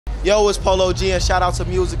Yo, it's Polo G, and shout out to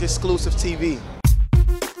MusicXclusives TV.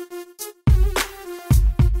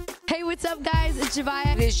 Hey, what's up, guys? It's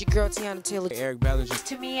Javaya. It is your girl, Tiana Taylor. Eric Ballinger.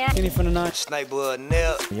 Tamia. Kenny from the Nine. Sniper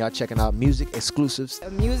Nell. Y'all checking out MusicXclusives.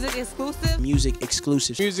 MusicXclusives.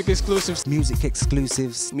 MusicXclusives. MusicXclusives.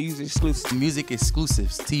 MusicXclusives.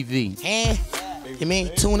 MusicXclusives TV. You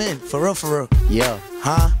mean tune in for real? Yeah.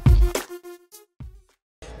 Huh?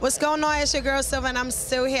 What's going on? It's your girl, Silva, and I'm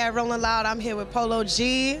still here at Rolling Loud. I'm here with Polo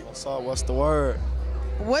G. What's up? What's the word?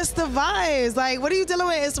 What's the vibes? Like, what are you dealing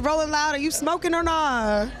with? It's Rolling Loud. Are you smoking or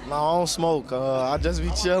not? No, I don't smoke. I just be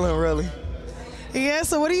chilling, really. Yeah,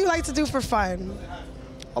 so what do you like to do for fun?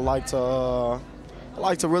 I like to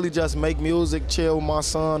really just make music, chill with my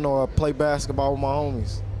son, or play basketball with my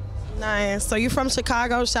homies. Nice. So you from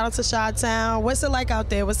Chicago? Shout out to Chi-Town. What's it like out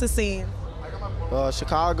there? What's the scene?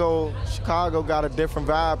 Chicago got a different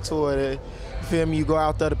vibe to it. You feel me? You go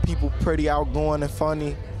out there, the people pretty outgoing and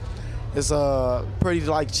funny. It's a pretty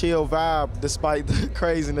like chill vibe despite the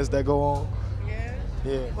craziness that go on.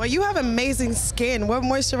 Yeah. Well, you have amazing skin. What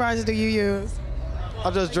moisturizer do you use?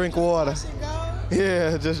 I just drink water.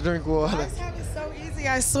 Yeah, just drink water. Guys have it so easy,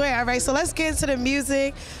 I swear. All right, so let's get into the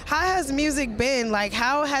music. How has music been? Like,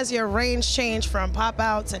 how has your range changed from pop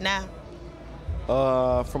out to now?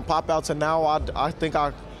 From pop out to now, I think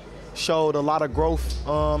I showed a lot of growth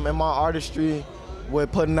in my artistry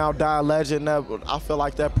with putting out Die Legend. I feel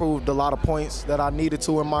like that proved a lot of points that I needed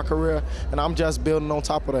to in my career, and I'm just building on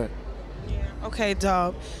top of that. Yeah. Okay,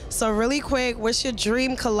 dope. So really quick, what's your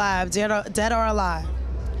dream collab, dead or alive?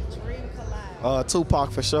 Dream collab.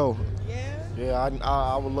 Tupac for sure. Yeah? Yeah,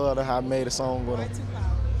 I would love to have made a song with him. Why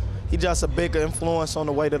Tupac? He just a big influence on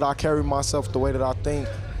the way that I carry myself, the way that I think.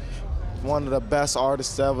 One of the best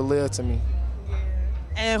artists to ever live to me. Yeah.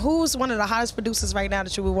 And who's one of the hottest producers right now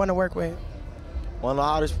that you would want to work with? One of the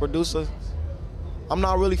hottest producers. I'm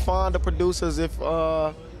not really fond of producers.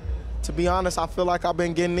 To be honest, I feel like I've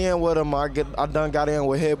been getting in with them. I done got in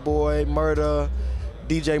with Hit Boy, Murder,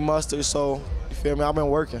 DJ Mustard. So you feel me? I've been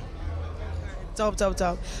working. Dope.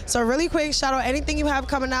 So really quick, shout out anything you have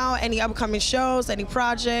coming out, any upcoming shows, any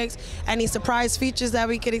projects, any surprise features that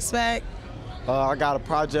we could expect. I got a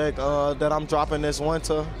project that I'm dropping this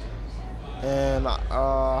winter, and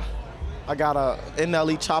I got a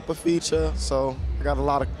NLE Chopper feature, so I got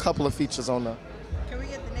a couple of features on there. Can we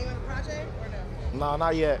get the name of the project or no? No,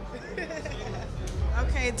 not yet.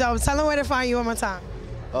 Okay, dope. Tell them where to find you one more time.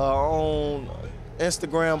 On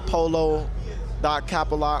Instagram,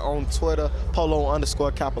 polo.capalot, on Twitter,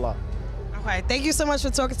 polo_capalot. Okay, thank you so much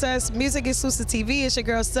for talking to us. MusicXclusives TV, it's your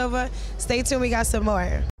girl Silva. Stay tuned, we got some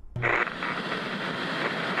more.